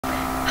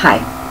Hi.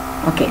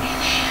 Okay.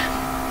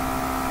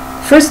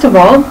 First of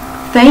all,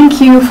 thank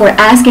you for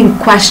asking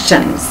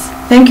questions.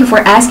 Thank you for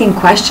asking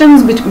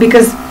questions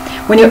because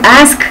when you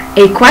ask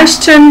a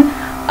question,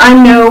 I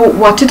know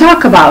what to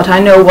talk about.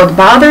 I know what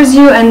bothers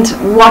you and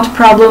what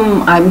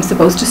problem I'm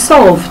supposed to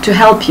solve to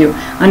help you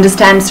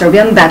understand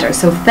Serbian better.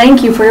 So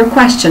thank you for your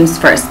questions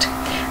first.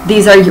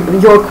 These are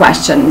your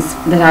questions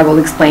that I will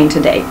explain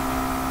today.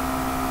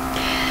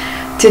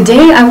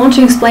 Today I want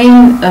to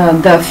explain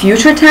the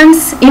future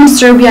tense in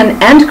Serbian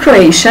and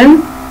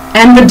Croatian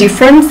and the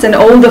difference and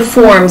all the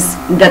forms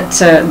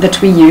that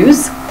we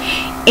use.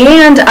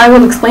 And I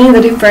will explain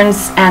the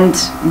difference and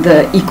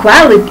the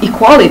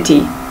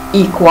equality.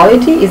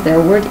 Equality, is there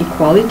a word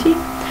equality?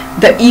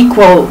 The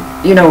equal,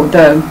 you know,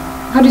 the,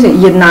 how do you say,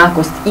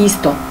 jednakost,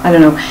 isto, I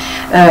don't know.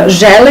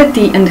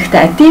 Želeti and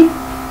hteti,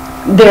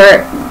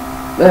 they're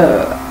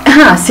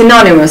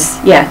synonymous,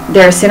 yeah,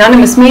 they're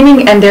synonymous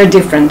meaning and they're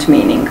different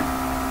meaning.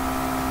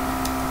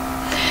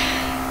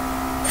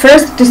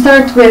 First, to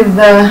start with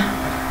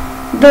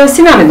the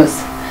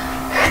synonymous.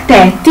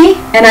 Hteti,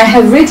 and I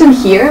have written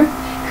here,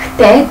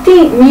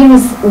 hteti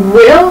means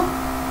will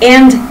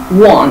and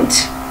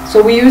want.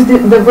 So we use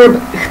the verb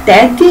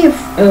hteti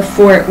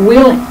for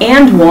will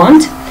and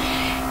want,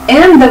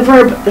 and the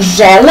verb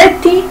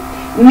želeti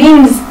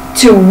means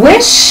to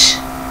wish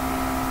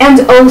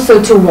and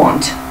also to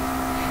want.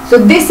 So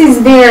this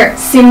is their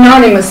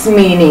synonymous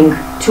meaning,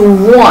 to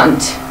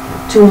want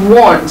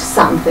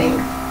something.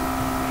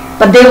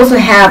 But they also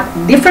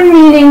have different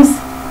meanings.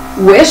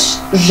 Wish,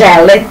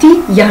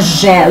 želeti, ja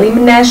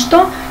želim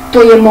nešto,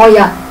 to je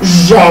moja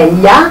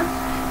želja.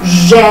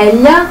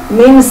 Želja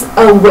means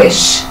a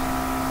wish.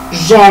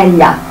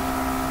 Želja.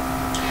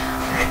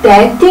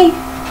 Hteti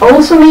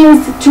also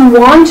means to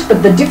want,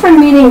 but the different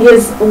meaning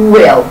is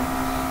will.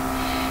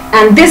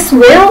 And this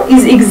will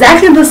is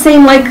exactly the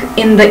same like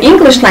in the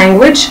English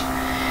language,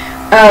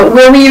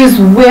 where we use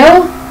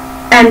will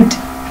and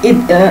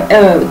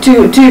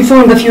to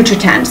form the future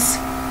tense.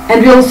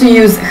 And we also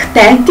use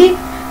hteti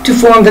to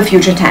form the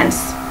future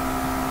tense.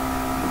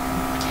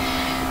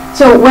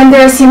 So when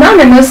they're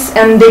synonymous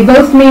and they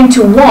both mean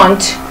to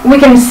want, we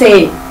can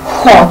say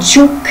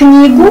hoću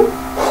knjigu,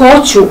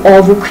 hoću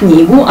ovu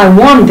knjigu, I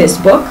want this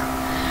book.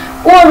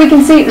 Or we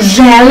can say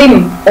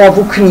želim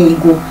ovu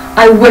knjigu,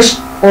 I wish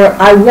or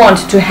I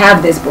want to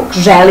have this book,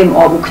 želim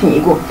ovu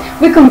knjigu.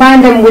 We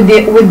combine them with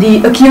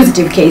the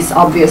accusative case,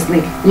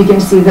 obviously. You can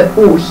see the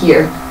u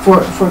here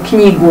for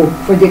knjigu,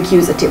 for the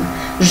accusative.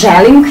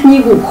 Želim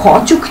knjigu,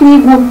 hoću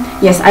knjigu,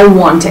 yes, I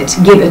want it,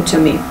 give it to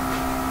me.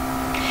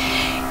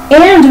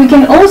 And we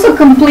can also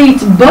complete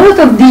both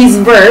of these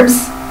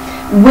verbs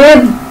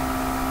with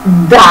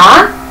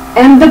da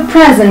and the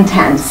present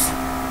tense.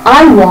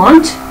 I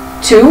want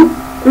to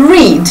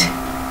read.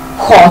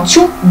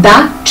 Hoću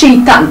da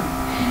čitam.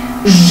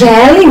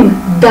 Želim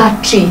da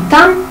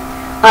čitam.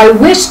 I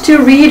wish to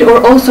read,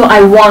 or also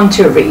I want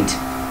to read.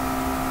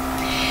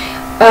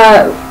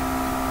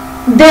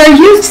 They're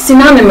used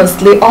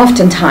synonymously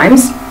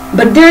oftentimes,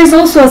 but there is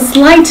also a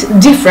slight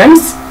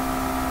difference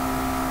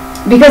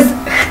because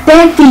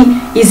hteti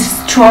is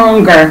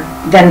stronger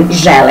than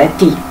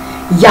želeti.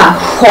 Ja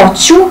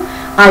hoću,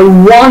 I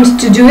want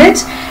to do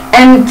it,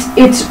 and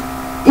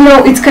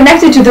it's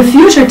connected to the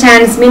future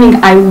tense,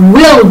 meaning I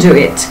will do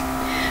it.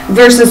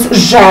 Versus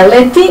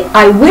želeti,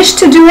 I wish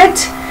to do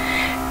it.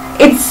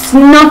 It's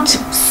not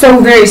so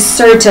very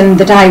certain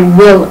that I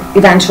will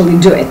eventually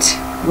do it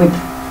with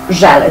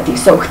želeti.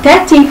 So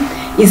hteti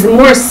is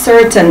more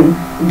certain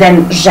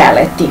than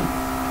želeti.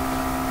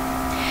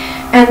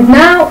 And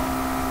now,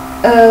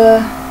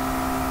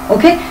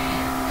 okay.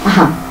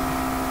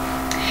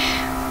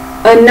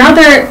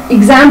 Another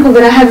example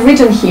that I have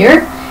written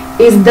here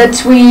is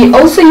that we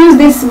also use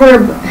this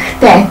verb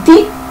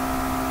hteti,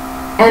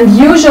 and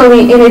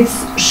usually in its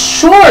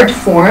short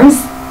forms,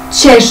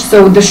 ćeš,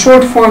 so the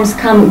short forms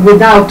come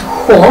without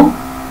ho,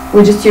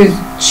 we just use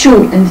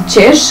ću and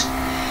ćeš.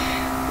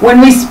 When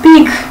we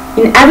speak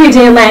in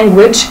everyday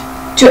language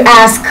to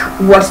ask,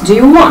 what do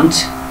you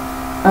want?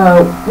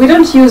 We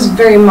don't use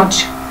very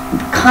much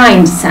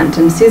kind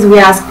sentences. We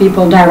ask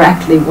people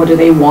directly, what do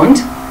they want?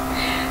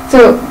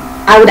 So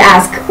I would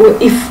ask,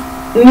 if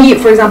me,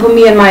 for example,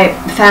 me and my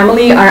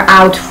family are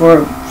out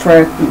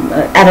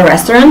at a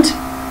restaurant,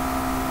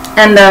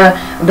 and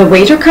the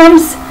waiter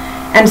comes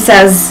and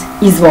says,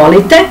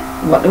 izvolite,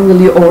 what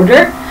will you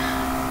order?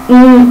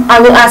 I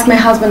will ask my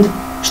husband,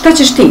 šta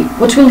ćeš ti?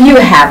 What will you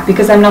have?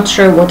 Because I'm not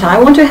sure what I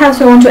want to have,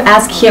 so I want to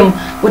ask him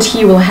what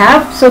he will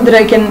have so that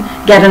I can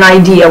get an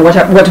idea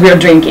what we are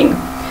drinking.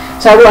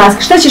 So I will ask,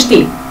 šta ćeš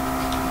ti?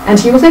 And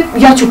he will say,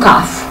 ja ću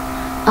kafu.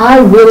 I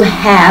will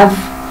have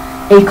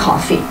a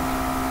coffee.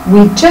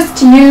 We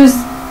just use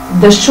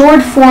the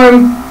short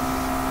form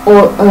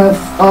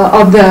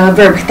of the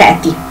verb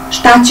hteti.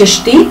 Šta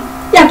ćeš ti?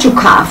 Ja ću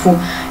kafu.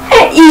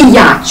 I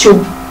ja ću.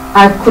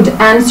 I could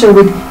answer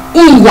with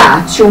I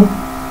ja ću.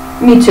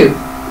 Me too.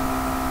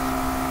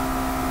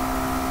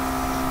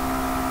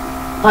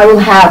 I will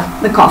have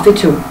the coffee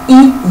too.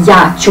 I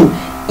ja ću.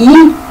 I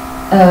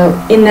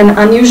in an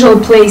unusual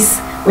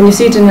place when you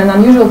see it in an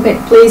unusual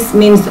place,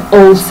 means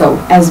also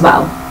as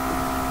well.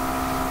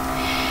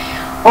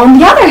 On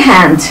the other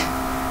hand,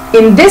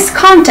 in this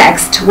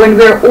context, when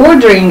we're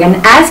ordering and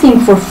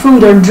asking for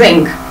food or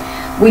drink,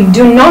 we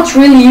do not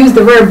really use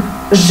the verb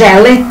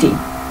želeti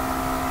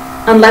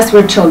unless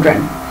we're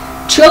children.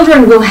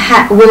 Children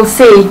will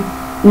say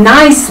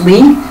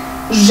nicely,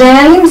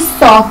 želim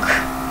sok,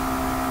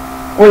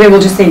 or they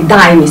will just say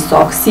daj mi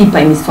sok,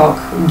 sipaj mi sok,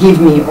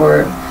 give me,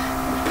 or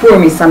pour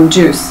me some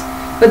juice.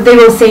 But they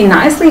will say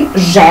nicely,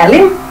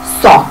 želim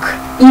sok,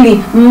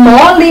 ili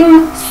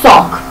molim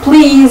sok,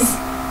 please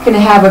can I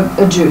have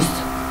a juice?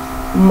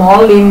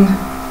 Molim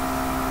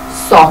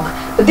sok.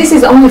 But this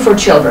is only for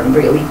children,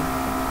 really.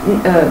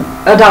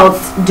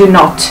 Adults do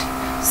not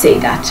say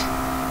that.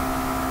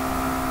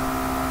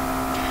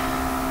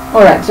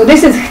 Alright, so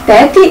this is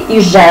hteti I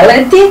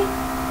želeti.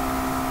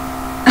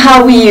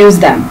 How we use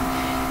them?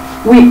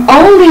 We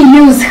only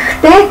use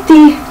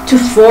hteti to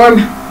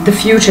form the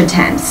future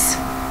tense.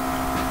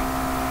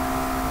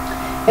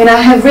 And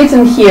I have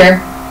written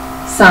here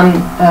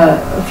some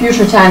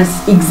future tense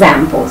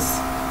examples.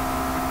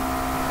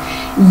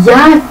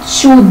 Ja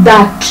ću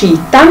da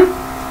čitam,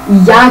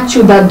 ja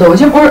ću da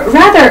dođem, or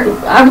rather,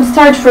 I would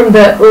start from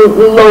the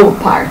low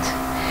part.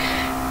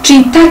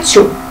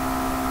 Čitaću.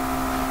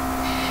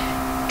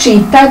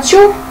 Čitaću,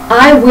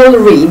 I will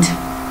read.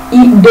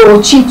 I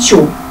doći ću,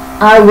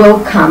 I will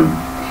come.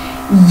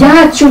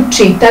 Ja ću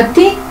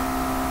čitati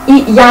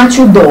I ja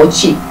ću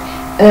doći.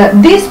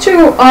 These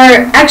two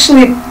are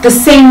actually the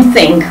same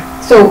thing.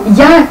 So,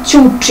 ja ću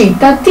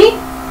čitati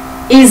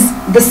is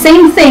the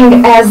same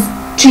thing as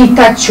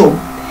čitaću.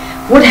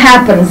 What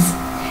happens?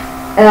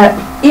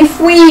 If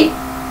we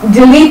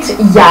delete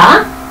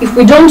ja, if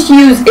we don't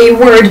use a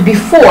word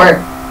before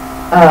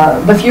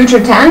the future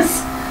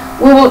tense,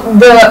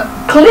 the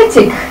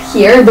clitic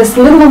here, this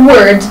little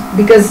word,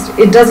 because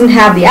it doesn't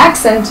have the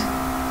accent,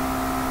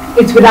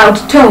 it's without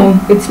tone,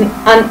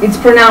 it's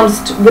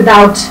pronounced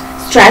without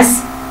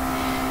stress,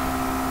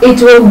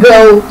 it will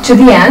go to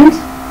the end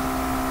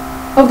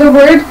of the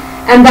word,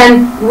 and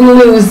then we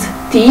lose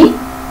t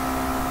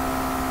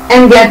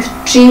and get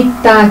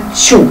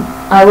čitaću.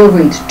 I will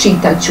read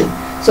čitaću.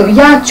 So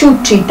ja ću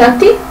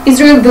čitati is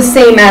really the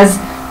same as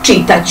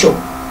čitaću.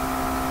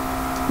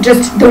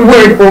 Just the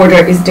word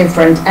order is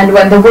different, and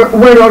when the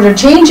word order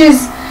changes,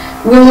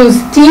 we lose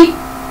t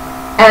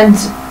and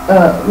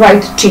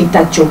write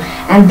čitaću.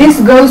 And this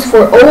goes for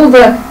all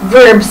the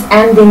verbs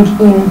ending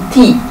in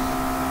t.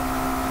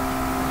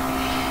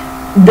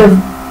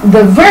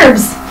 The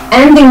verbs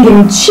ending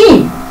in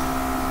chi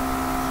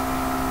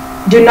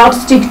do not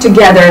stick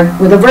together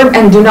with a verb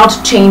and do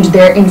not change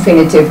their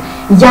infinitive.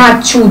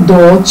 Ja ću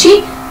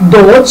doći,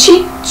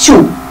 doći ću.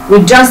 We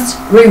just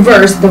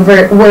reverse the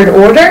word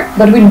order,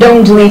 but we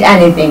don't delete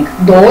anything.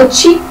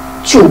 Doći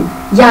ću.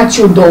 Ja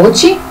ću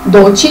doći,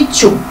 doći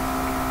ću.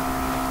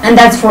 And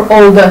that's for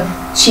all the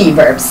chi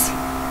verbs.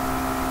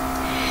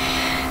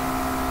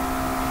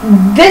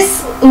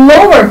 This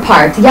lower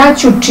part, ja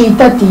ću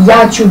čitati,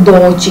 ja ću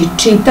doći,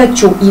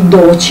 čitaću I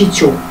doći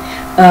ću.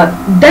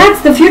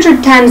 That's the future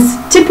tense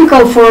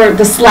typical for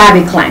the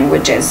Slavic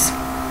languages.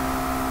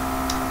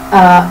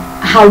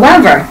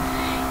 However,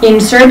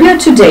 in Serbia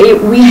today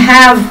we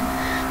have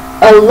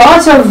a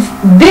lot of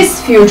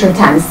this future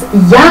tense.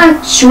 Ja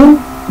ću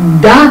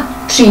da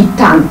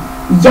čitam,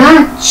 ja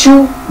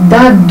ću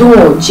da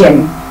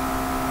dođem.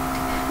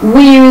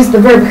 We use the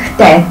verb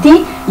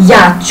hteti,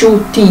 ja ću,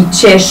 ti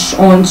ćeš,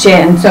 on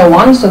će, and so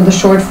on, so the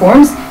short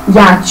forms,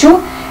 ja ću,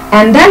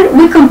 and then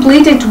we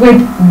complete it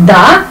with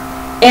da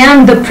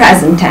and the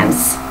present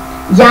tense.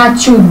 Ja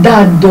ću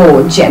da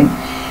dođem.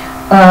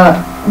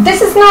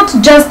 This is not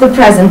just the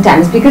present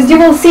tense, because you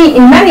will see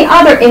in many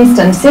other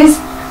instances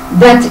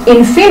that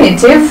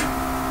infinitive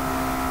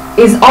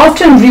is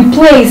often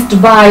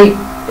replaced by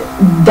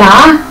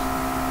da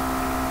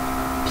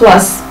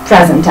plus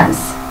present tense.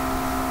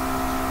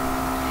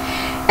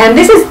 And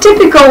this is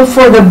typical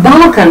for the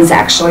Balkans,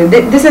 actually.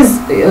 This is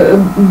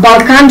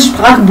Balkan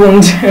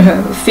Sprachbund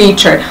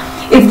feature.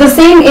 It's the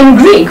same in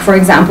Greek, for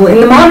example.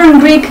 In the modern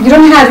Greek, you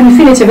don't have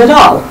infinitive at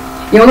all.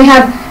 You only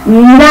have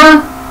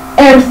na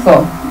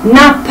ertho,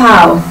 na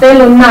pao,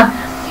 thelo na.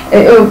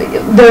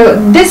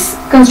 This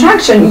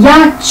construction,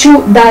 ja ću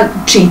da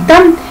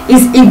čitam,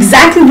 is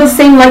exactly the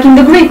same like in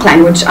the Greek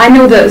language. I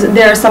know that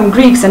there are some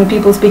Greeks and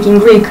people speaking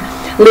Greek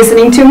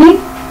listening to me.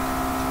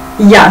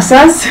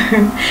 Jasas,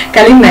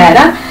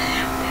 kalimera.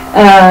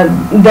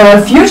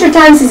 The future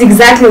tense is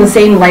exactly the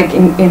same like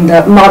in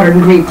the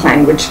modern Greek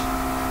language.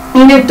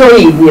 Είναι το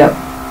ίδιο.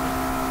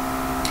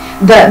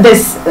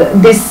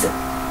 This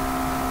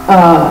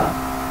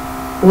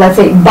let's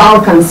say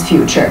Balkans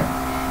future.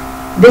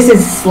 This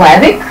is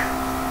Slavic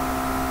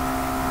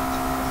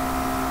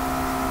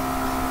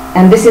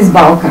and this is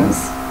Balkans.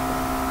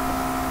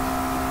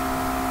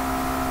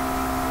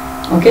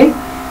 Okay?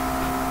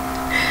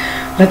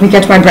 Let me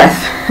catch my breath.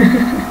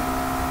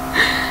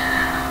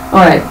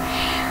 Alright.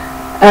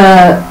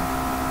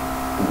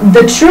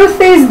 The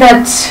truth is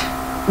that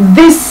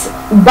this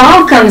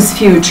Balkans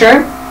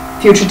future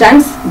future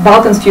tense,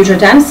 Balkans future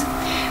tense,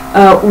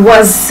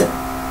 was,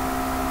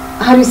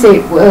 how do you say,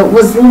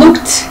 was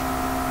looked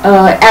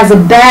as a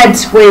bad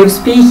way of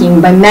speaking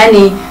by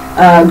many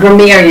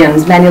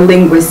grammarians, many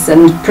linguists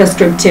and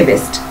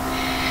prescriptivists.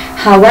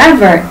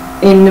 However,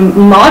 in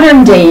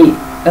modern day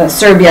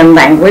Serbian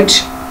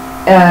language,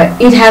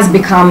 it has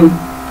become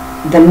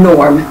the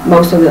norm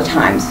most of the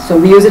times. So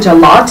we use it a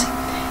lot.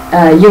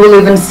 You will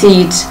even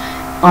see it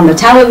on the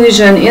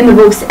television, in the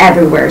books,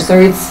 everywhere. So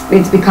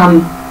it's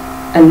become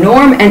a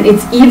norm, and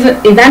it's even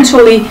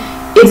eventually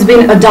it's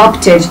been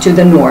adopted to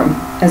the norm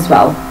as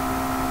well.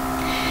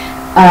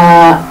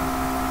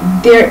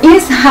 There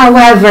is,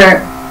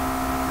 however,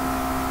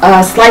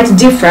 a slight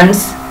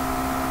difference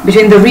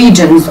between the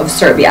regions of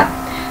Serbia.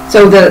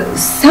 So the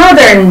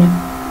southern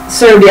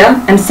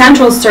Serbia and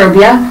central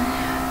Serbia,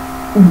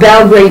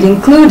 Belgrade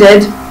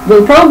included,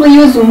 will probably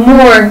use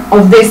more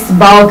of this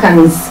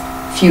Balkans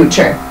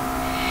future.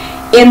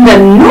 In the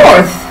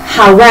north,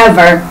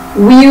 however,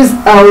 we use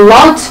a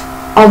lot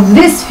of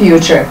this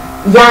future.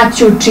 Ja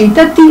ću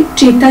čitati,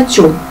 čitat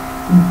ću.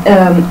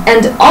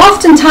 And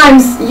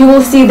oftentimes you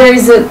will see there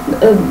is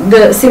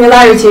the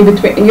similarity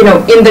between,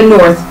 in the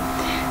north,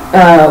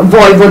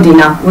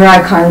 Vojvodina, where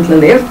I currently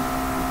live.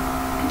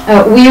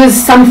 We use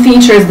some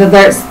features that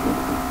are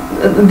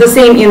the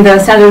same in the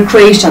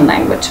Serbo-Croatian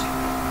language.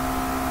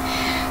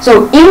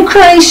 So in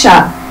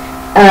Croatia,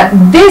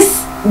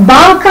 this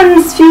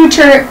Balkans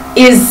future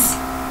is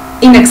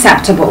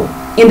unacceptable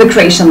in the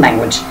Croatian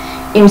language.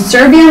 In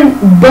Serbian,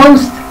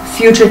 both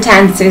future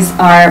tenses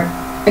are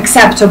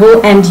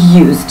acceptable and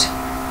used.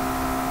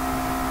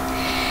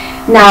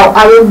 Now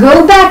I will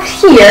go back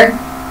here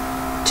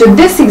to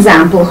this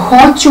example.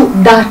 Hoću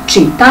da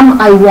čitam,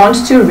 I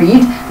want to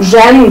read.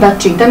 Želim da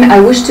čitam, I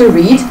wish to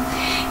read.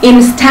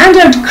 In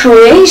standard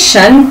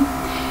Croatian,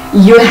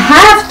 you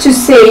have to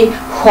say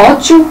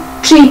hoću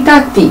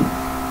čitati.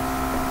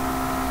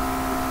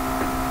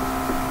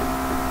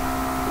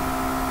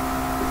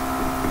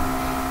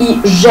 I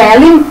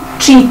želim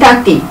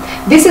čitati.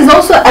 This is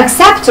also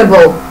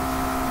acceptable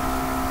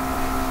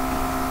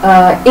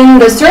in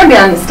the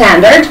Serbian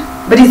standard,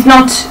 but it's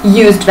not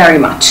used very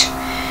much.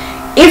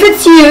 If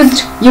it's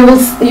used, you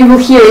will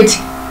hear it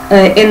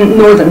in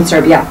northern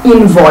Serbia,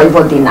 in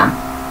Vojvodina.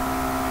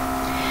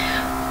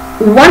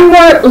 One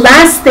more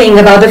last thing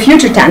about the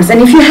future tense,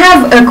 and if you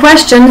have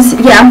questions,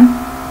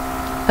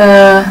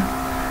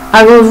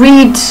 I will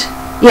read.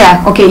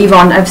 Yeah, okay,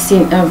 Yvonne, I've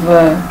seen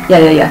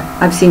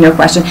your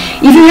question.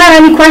 If you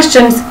have any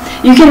questions,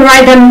 you can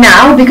write them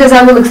now, because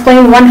I will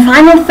explain one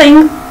final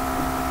thing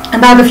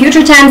about the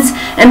future tense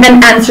and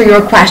then answer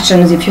your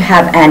questions if you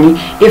have any.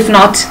 If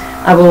not,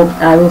 I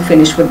will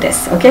finish with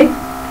this, okay?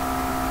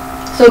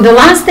 So the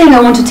last thing I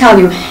want to tell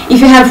you,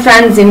 if you have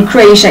friends in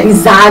Croatia, in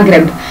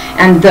Zagreb,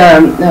 and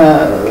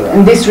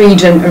in this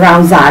region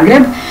around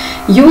Zagreb,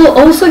 you will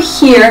also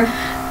hear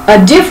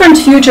a different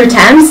future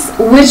tense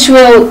which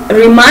will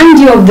remind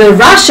you of the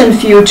Russian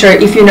future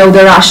if you know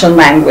the Russian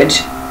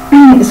language.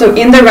 So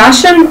in the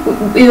Russian,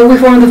 we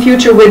form the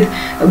future with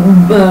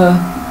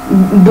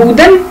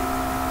budem.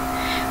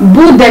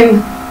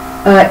 Budem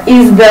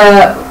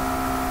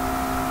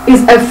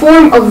is a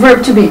form of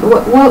verb to be.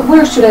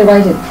 Where should I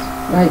write it?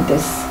 Write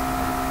this.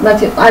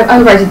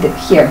 I'll write it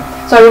here.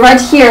 So I will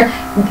write here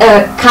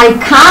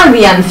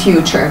Kajkavian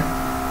future.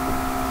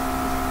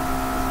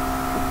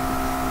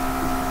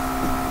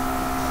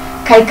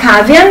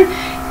 Kajkavian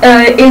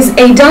is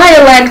a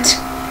dialect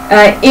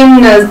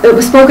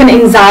spoken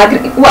in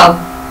Zagreb. Well,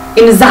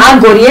 in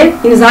Zagorje,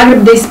 in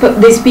Zagreb,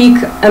 they speak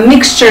a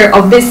mixture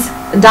of this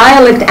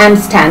dialect and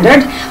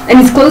standard, and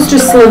it's close to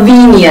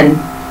Slovenian.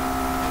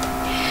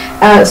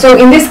 So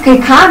in this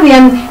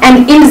Kajkavian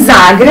and in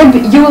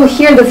Zagreb, you will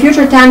hear the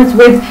future tense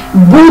with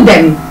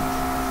budem.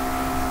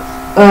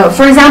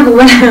 For example,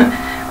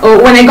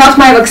 when I got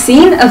my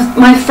vaccine,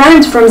 my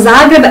friend from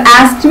Zagreb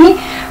asked me,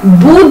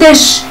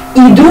 budeš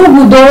I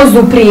drugu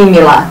dozu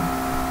primila.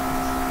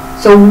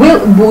 So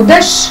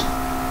budeš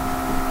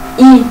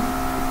I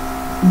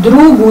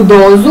drugu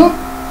dozu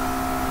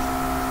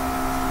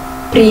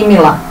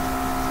primila.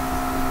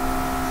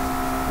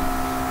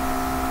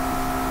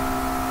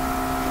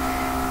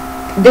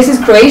 This is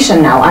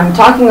Croatian now. I'm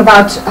talking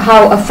about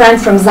how a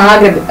friend from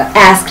Zagreb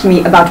asked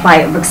me about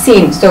my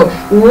vaccine. So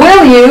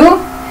will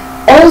you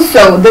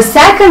also the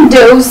second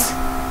dose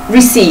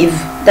receive?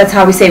 That's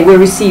how we say we'll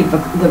receive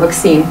the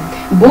vaccine.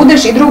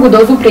 Budeš I drugu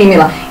dozu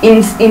primila.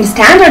 In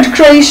standard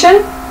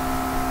Croatian,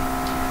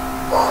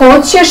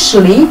 hoćeš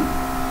li,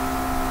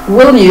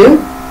 will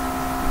you,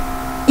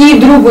 I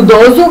drugu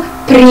dozu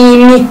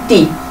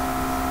primiti.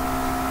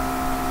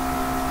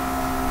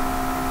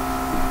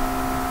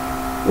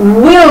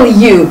 Will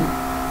you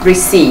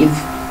receive?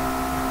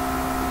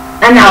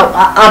 And now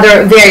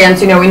other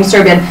variants, in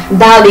Serbian,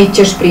 da li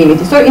ćeš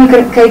primiti. So in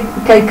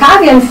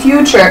Kajkavian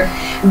future,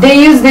 they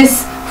use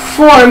this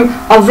form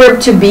of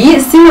verb to be,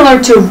 similar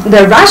to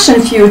the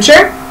Russian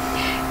future.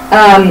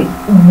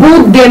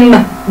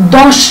 Budem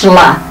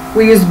došla.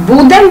 We use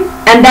budem,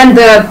 and then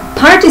the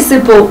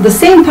participle, the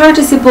same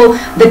participle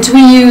that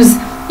we use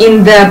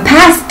in the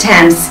past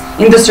tense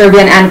in the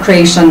Serbian and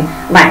Croatian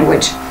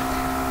language.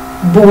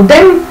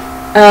 Budem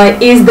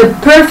is the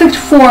perfect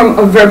form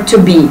of verb to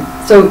be.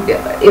 So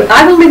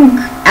I will link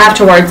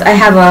afterwards. I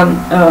have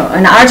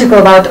an article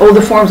about all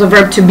the forms of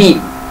verb to be.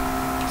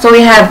 So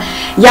we have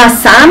ja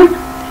sam,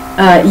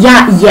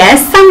 ja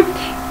jesam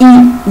I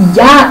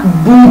ja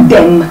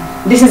budem.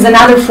 This is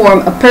another form,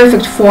 a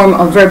perfect form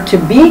of verb to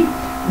be.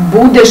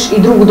 Budeš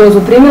I drugu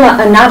dozu primila,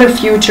 another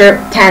future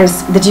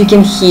tense that you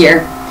can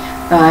hear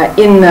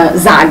in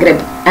Zagreb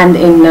and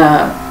in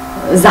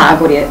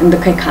Zagorje, in the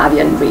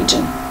Kajkavian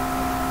region.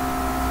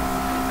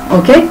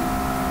 Okay?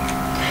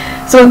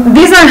 So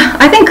these are,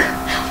 I think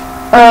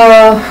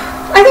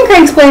I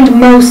explained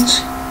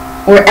most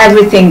or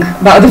everything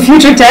about the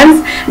future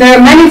tense. There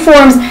are many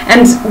forms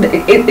and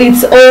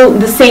it's all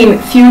the same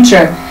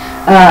future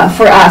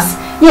for us.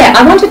 Yeah,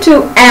 I wanted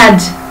to add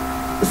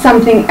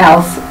something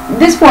else.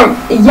 This form,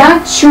 ja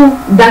ću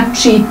da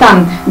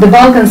čitam, the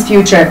Balkans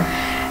future,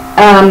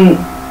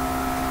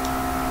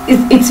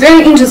 it's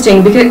very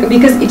interesting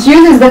because it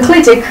uses the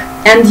clitic,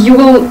 and you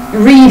will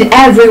read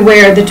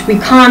everywhere that we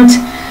can't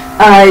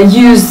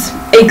use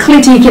a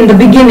clitic in the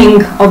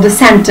beginning of the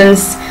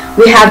sentence.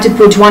 We have to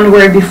put one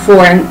word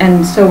before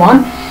and so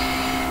on.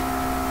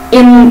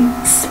 In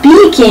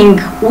speaking,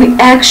 we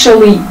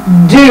actually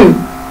do.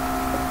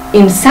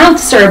 In South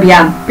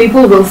Serbia,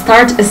 people will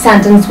start a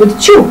sentence with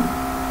ću.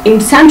 In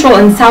Central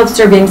and South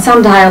Serbia, in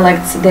some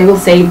dialects, they will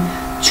say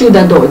ću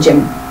da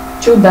dođem,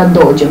 ću da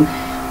dođem.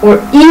 Or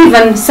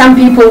even some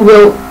people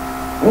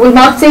will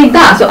not say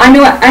da. So I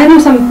know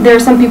there are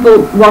some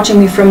people watching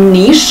me from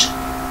Niš.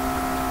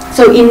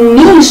 So in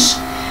Niš,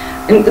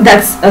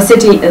 that's a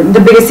city,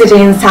 the biggest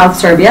city in South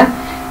Serbia,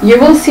 you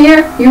will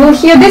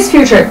hear this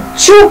future,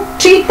 ću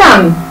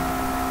čitam.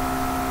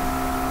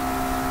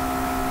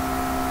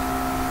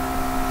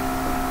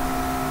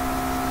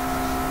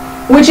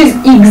 Which is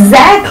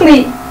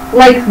exactly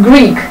like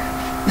Greek.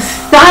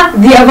 Tha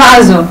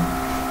diavazo.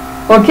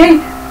 Okay?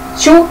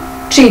 Ću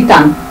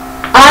čitam.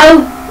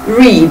 I'll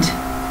read.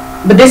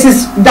 But this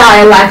is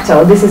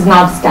dialectal. This is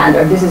not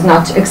standard. This is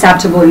not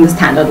acceptable in the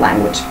standard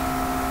language.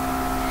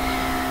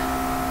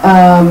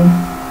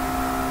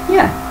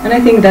 Yeah, and I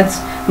think that's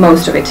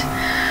most of it.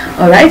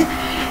 All right.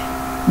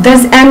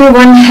 Does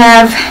anyone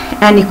have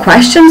any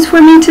questions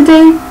for me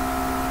today?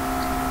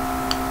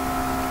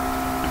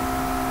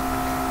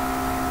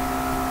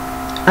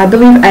 I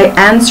believe I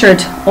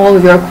answered all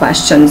of your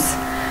questions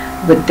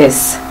with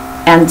this.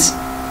 And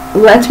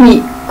let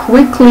me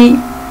quickly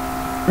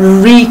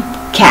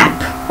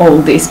recap all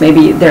this.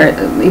 Maybe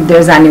if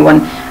there's anyone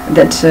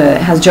that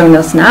has joined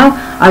us now,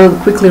 I will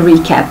quickly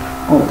recap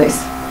all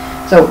this.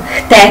 So,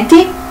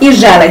 hteti I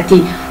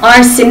želeti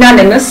are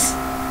synonymous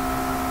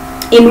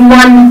in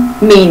one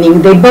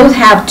meaning. They both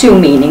have two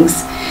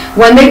meanings.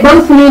 When they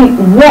both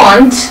mean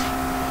want,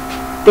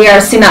 they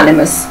are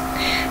synonymous.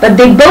 But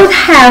they both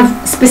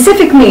have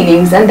specific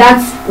meanings, and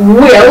that's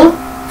will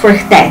for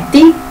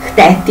hteti.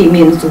 Hteti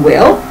means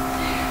will.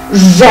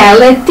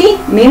 Želeti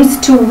means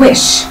to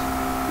wish.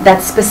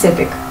 That's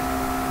specific.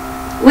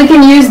 We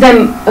can use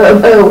them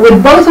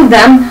with both of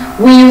them.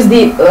 We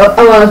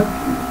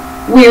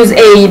use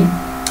a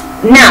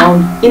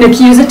noun in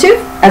accusative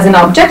as an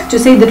object to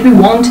say that we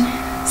want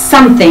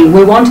something.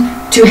 We want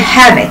to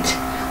have it.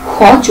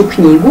 Hoću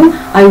knjigu.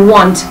 I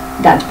want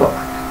that book.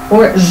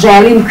 Or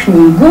želim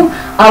knjigu,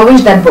 I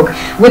wish that book.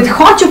 With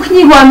hoću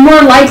knjigu, I'm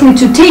more likely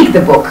to take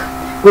the book.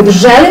 With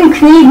želim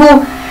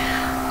knjigu,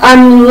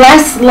 I'm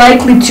less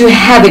likely to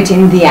have it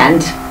in the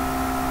end.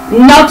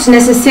 Not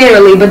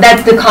necessarily, but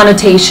that's the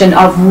connotation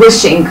of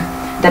wishing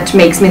that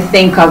makes me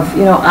think of,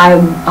 you know,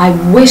 I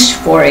wish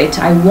for it,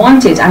 I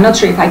want it, I'm not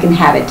sure if I can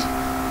have it.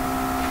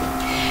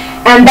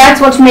 And that's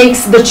what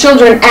makes the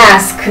children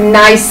ask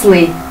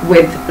nicely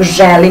with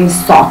želim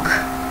sok.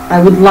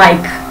 I would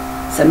like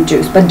some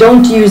juice, but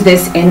don't use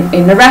this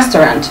in a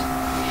restaurant.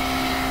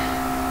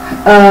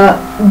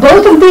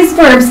 Both of these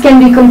verbs can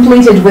be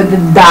completed with the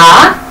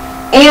da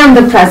and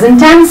the present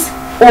tense,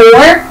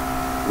 or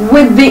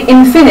with the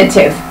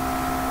infinitive.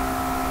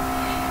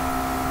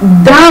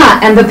 Da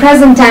and the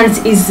present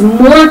tense is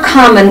more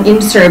common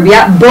in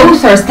Serbia.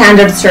 Both are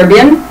standard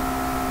Serbian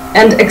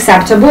and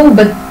acceptable,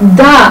 but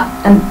da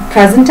and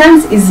present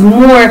tense is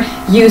more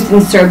used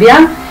in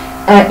Serbia.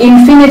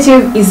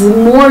 Infinitive is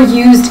more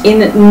used in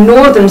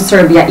northern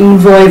Serbia, in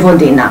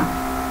Vojvodina.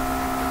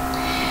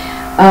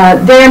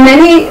 There are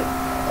many,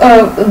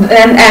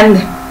 and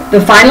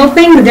the final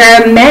thing,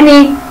 there are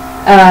many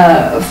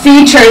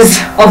features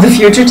of the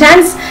future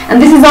tense,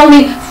 and this is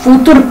only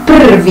futur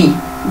prvi.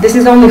 This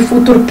is only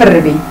futur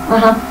prvi.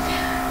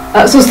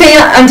 So stay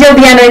until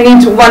the end. I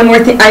need one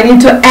more thing. I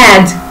need to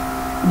add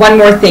one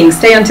more thing.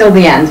 Stay until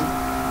the end.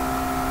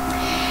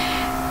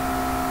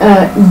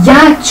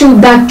 Ja ću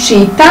da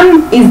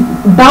čitam is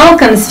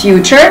Balkans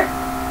future,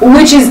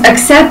 which is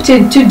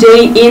accepted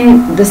today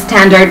in the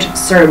standard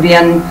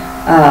Serbian,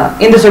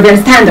 in the Serbian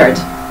standard.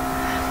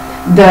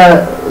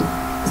 The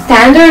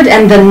standard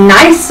and the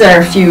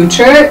nicer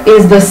future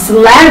is the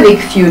Slavic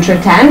future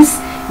tense.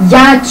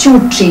 Ja ću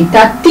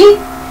čitati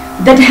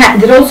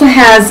that also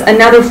has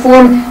another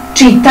form,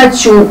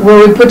 čitaću,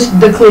 where we put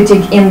the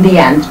clitic in the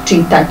end,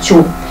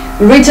 čitaću.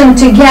 Written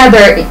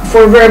together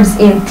for verbs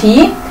in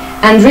T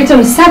and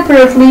written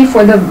separately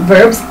for the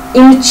verbs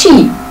in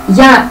Ći.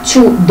 Ja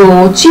ću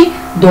doći,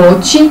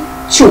 doći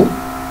ću.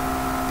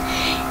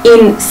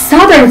 In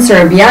southern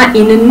Serbia,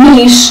 in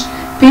Niš,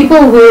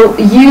 people will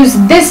use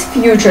this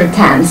future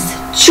tense.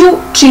 Ću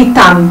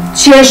čitam,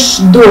 ćeš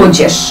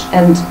dođeš.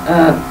 And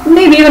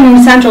maybe even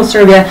in central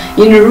Serbia,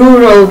 in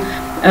rural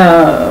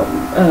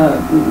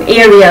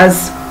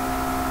areas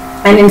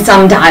and in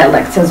some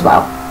dialects as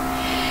well.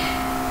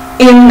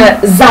 In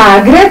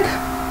Zagreb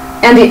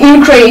and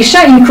in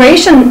Croatia,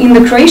 in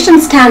the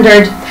Croatian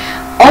standard,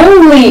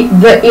 only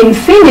the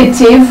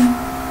infinitive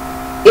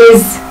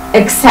is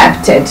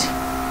accepted.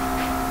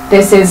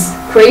 This is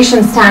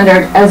Croatian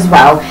standard as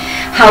well.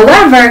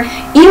 However,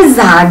 in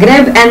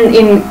Zagreb and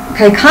in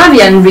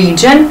Kajkavian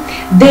region,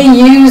 they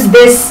use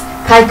this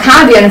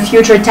Kajkavian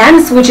future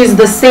tense, which is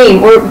the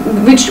same, or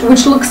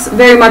which looks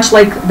very much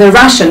like the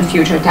Russian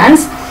future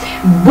tense.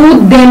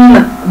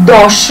 Budem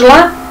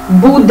došla,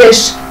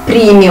 budeš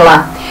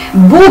primila.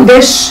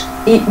 Budeš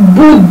I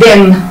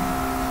budem.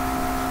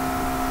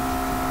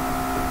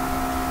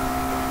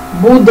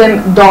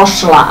 Budem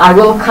došla, I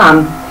will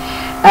come.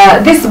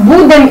 This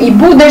budem I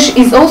budeš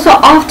is also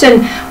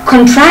often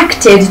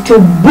contracted to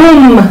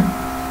bum.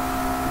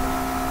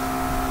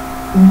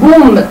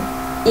 Bum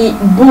I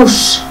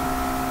buš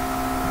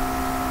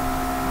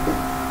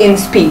in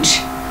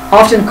speech.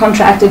 Often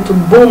contracted to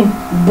bum,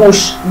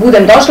 buš.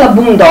 Budem došla,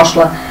 bum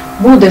došla.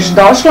 Budeš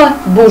došla,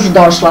 buš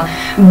došla.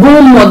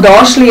 Bumo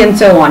došli, and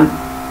so on.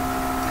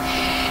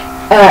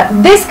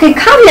 This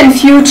Kajkavian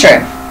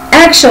future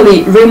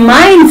actually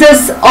reminds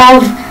us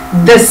of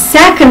the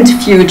second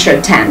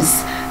future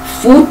tense,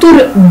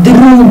 futur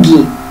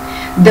drugi.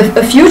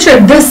 The future,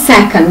 the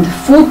second,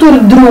 futur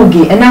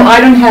drugi. And now I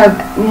don't have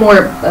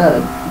more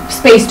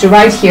space to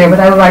write here, but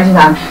I will write it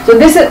down. So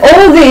this is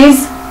all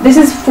these. This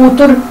is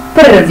futur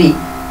prvi,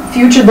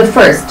 future the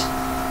first.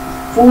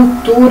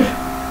 Futur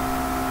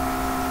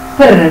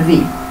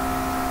prvi.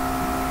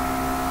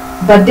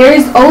 But there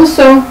is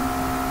also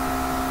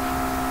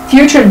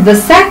future the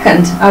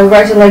second. I'll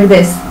write it like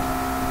this.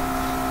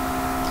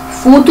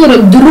 Futur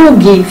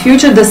drugi,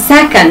 future the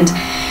second.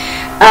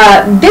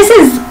 This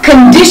is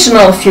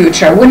conditional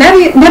future. We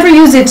never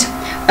use it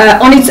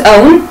on its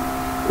own.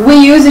 We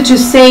use it to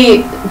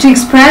say, to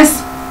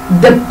express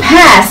the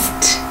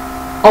past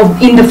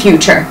of in the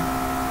future.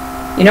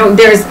 You know,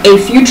 there's a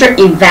future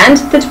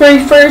event that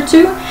we refer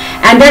to,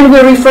 and then we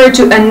refer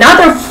to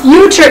another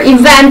future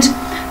event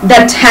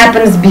that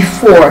happens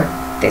before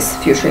this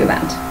future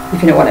event,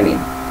 if you know what I mean.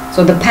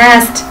 So the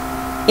past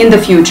in the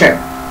future,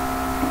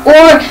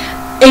 or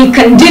a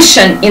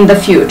condition in the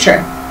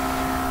future.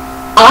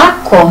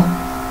 Ako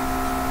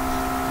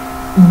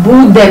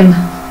budem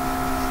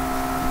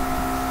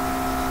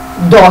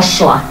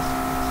došla,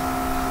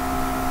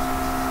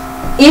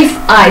 if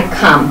I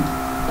come,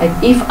 like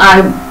if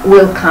I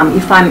will come,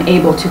 if I'm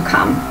able to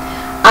come.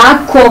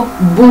 Ako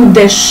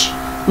budeš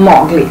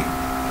mogli,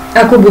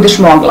 ako budeš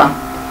mogla.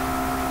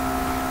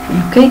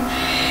 Okay.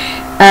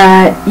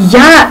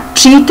 Ja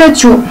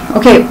čitaću.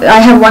 Okay,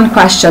 I have one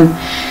question.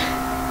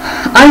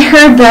 I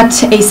heard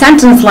that a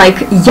sentence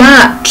like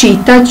ja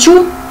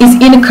čitaću is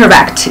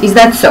incorrect. Is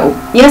that so?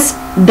 Yes,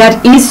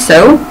 that is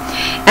so.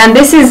 And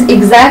this is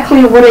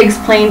exactly what I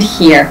explained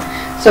here.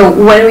 So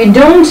when we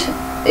don't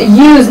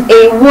use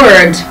a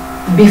word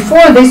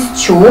before this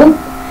ču,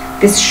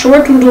 this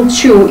short little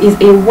ču is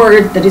a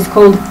word that is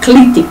called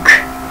klitik,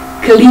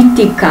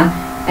 klitika,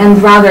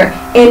 and rather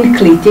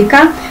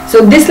enklitika.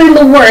 So this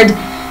little word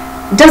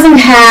doesn't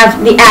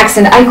have the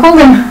accent. I call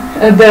them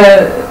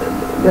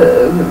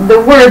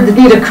the word that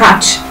need a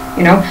crutch,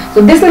 you know.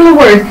 So this little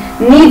word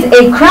needs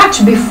a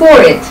crutch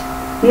before it,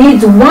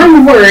 needs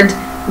one word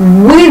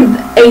with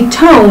a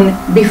tone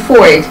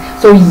before it.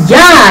 So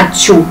ja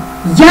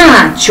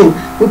ću,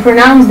 we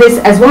pronounce this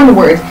as one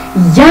word.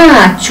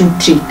 Ja ću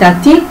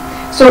čitati.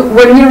 So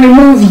when we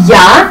remove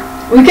ja,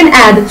 we can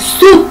add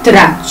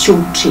sutra ću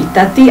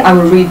čitati. I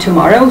will read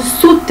tomorrow.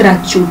 Sutra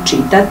ću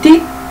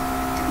čitati.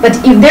 But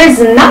if there's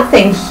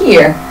nothing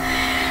here,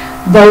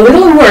 the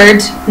little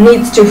word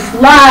needs to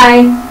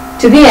fly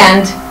to the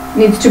end,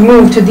 needs to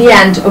move to the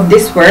end of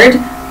this word,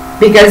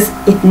 because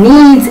it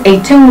needs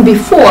a tone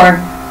before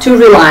to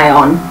rely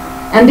on,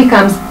 and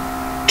becomes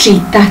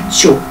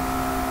čitaću,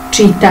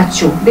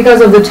 čitaću,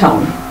 because of the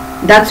tone.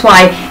 That's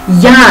why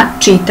ja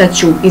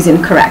čitaću is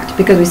incorrect,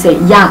 because we say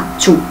ja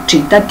ću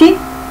čitati.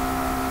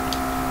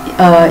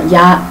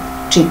 Ja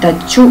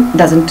čitaću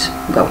doesn't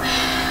go.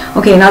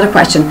 Okay, another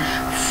question.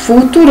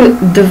 Futur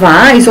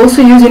dva is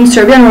also used in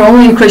Serbian or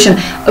only in Croatian?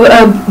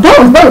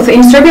 Both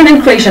in Serbian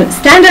and Croatian.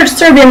 Standard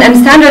Serbian and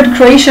standard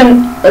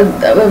Croatian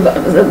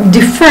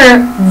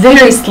differ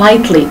very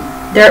slightly.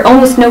 There are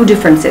almost no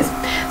differences.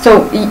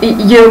 So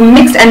you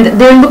mix, and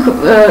they look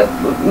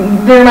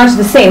very much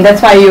the same.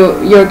 That's why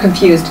you're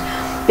confused.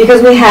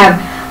 Because we have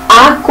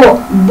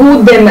ako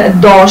budem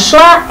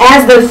došla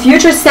as the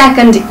future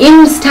second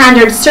in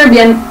standard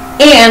Serbian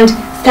and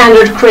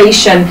standard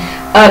Croatian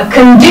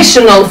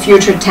conditional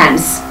future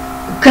tense.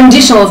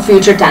 Conditional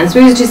future tense.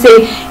 We used to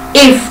say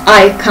if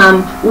I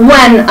come,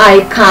 when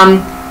I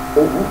come.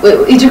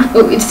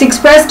 It's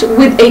expressed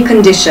with a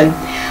condition.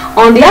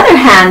 On the other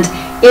hand,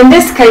 in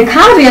this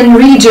Kaikavian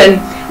region,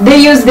 they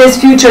use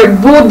this future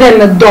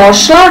budem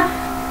došla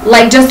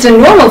like just a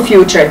normal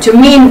future to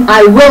mean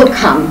I will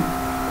come,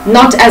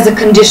 not as a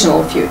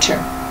conditional future.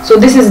 So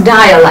this is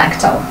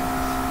dialectal.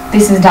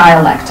 This is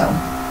dialectal.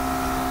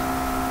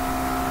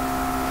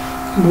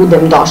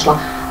 Budem došla.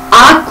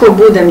 Ako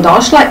budem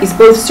došla is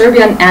both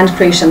Serbian and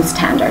Croatian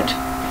standard.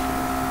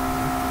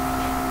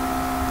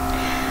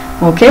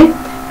 Okay.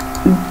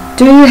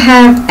 Do you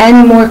have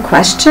any more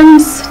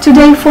questions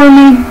today for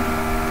me?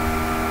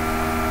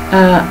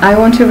 I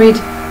want to read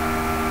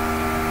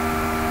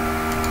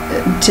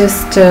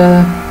just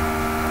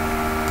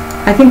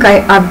I think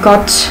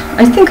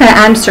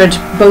I answered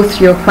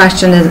both your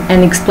questions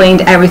and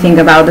explained everything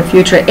about the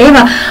future.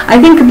 Eva, I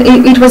think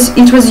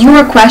it was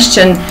your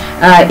question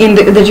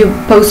that you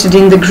posted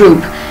in the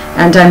group,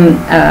 and I'm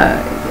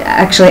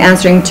actually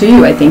answering to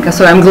you, I think.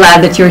 So I'm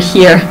glad that you're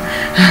here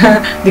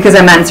because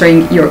I'm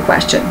answering your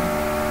question.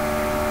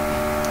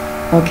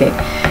 Okay,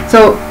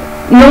 so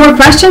no more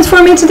questions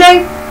for me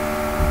today?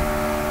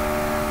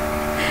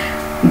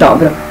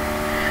 Dobro.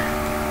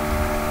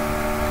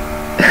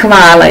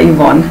 Hvala,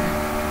 Ivon.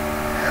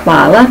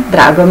 Hvala,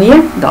 drago mi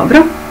je, dobro.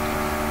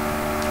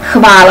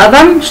 Hvala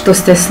vam što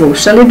ste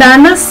slušali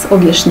danas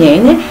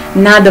objašnjenje.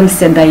 Nadam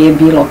se da je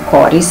bilo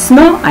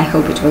korisno. I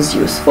hope it was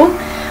useful.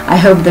 I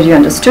hope that you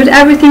understood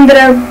everything that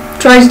I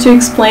tried to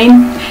explain.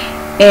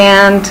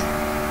 And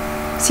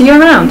see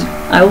you around.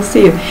 I will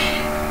see you.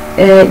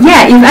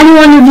 Yeah, if any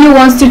one of you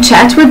wants to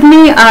chat with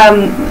me,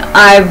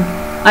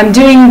 I'm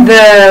doing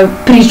the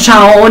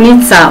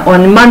pričaonica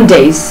on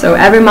Mondays. So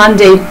every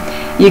Monday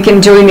you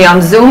can join me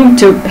on Zoom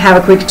to have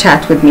a quick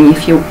chat with me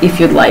if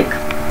you'd like.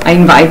 I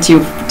invite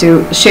you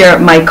to share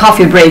my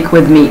coffee break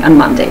with me on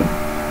Monday.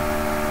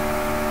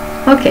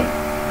 Okay.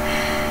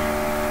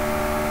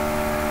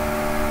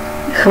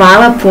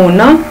 Hvala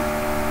puno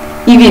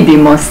i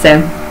vidimo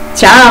se.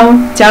 Ćao,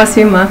 ćao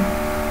svima.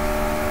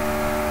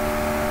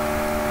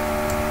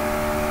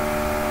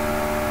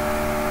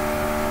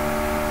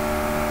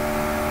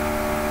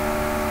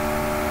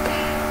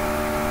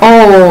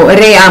 Oh,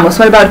 Reamos,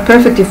 what about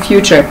perfective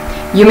future?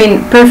 You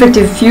mean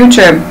perfective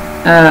future,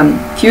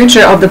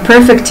 future of the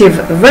perfective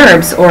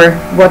verbs, or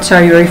what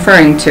are you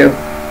referring to?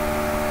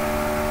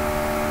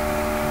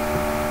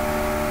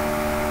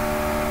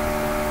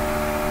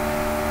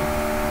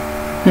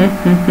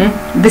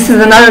 This is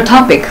another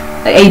topic,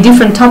 a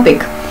different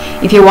topic.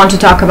 If you want to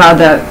talk about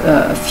the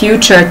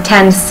future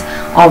tense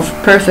of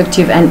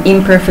perfective and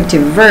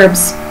imperfective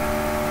verbs,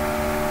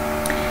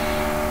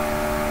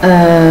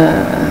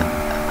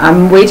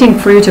 I'm waiting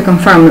for you to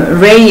confirm.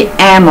 Ray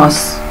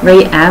Amos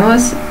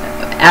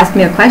asked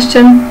me a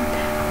question,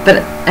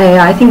 but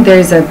I think there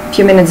is a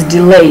few minutes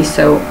delay.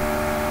 So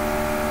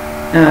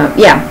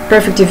yeah,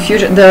 perfective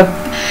future. The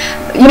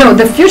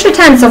future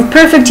tense of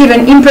perfective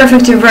and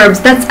imperfective verbs,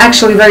 that's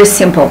actually very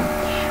simple.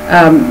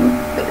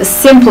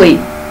 Simply,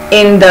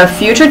 in the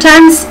future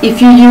tense,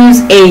 if you use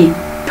a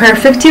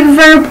perfective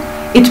verb,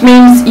 it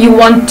means you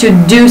want to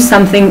do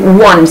something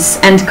once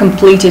and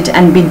complete it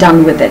and be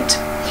done with it.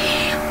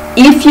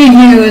 If you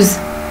use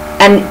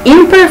an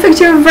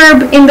imperfective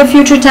verb in the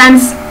future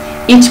tense,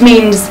 it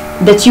means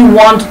that you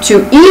want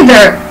to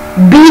either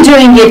be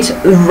doing it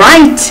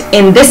right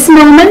in this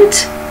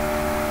moment,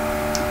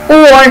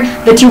 or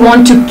that you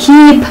want to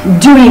keep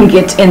doing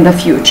it in the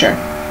future.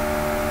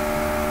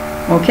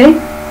 Okay?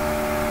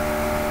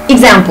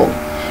 Example.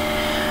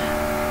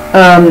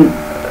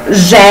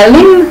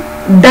 Želim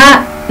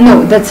da...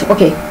 No, that's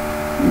okay.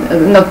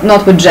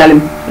 Not with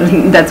želim.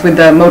 That's with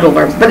the modal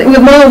verbs. But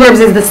with modal verbs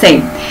is the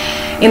same.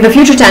 In the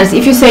future tense,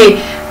 if you say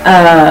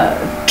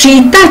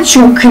čitat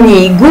ću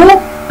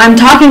knjigu, I'm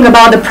talking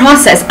about the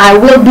process. I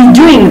will be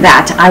doing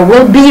that. I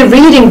will be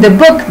reading the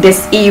book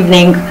this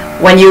evening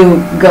when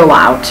you go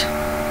out.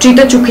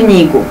 Čitat ću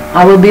knjigu.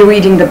 I will be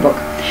reading the book.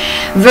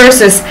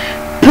 Versus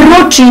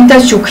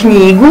pročitat ću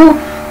knjigu,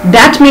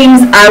 that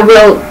means I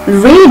will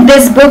read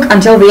this book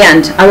until the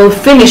end. I will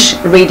finish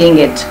reading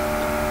it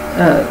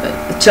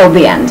till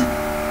the end.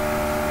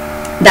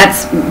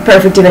 That's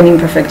perfective and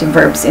imperfective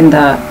verbs in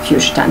the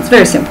future tense.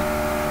 Very simple.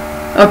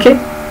 Okay?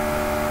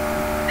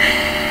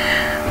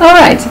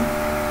 Alright.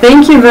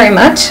 Thank you very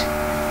much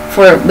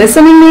for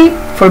listening to me,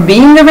 for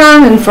being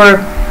around, and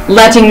for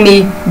letting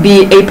me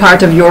be a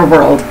part of your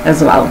world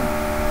as well.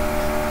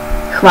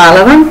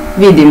 Hvala vam,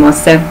 vidimo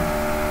se.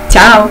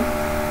 Ćao!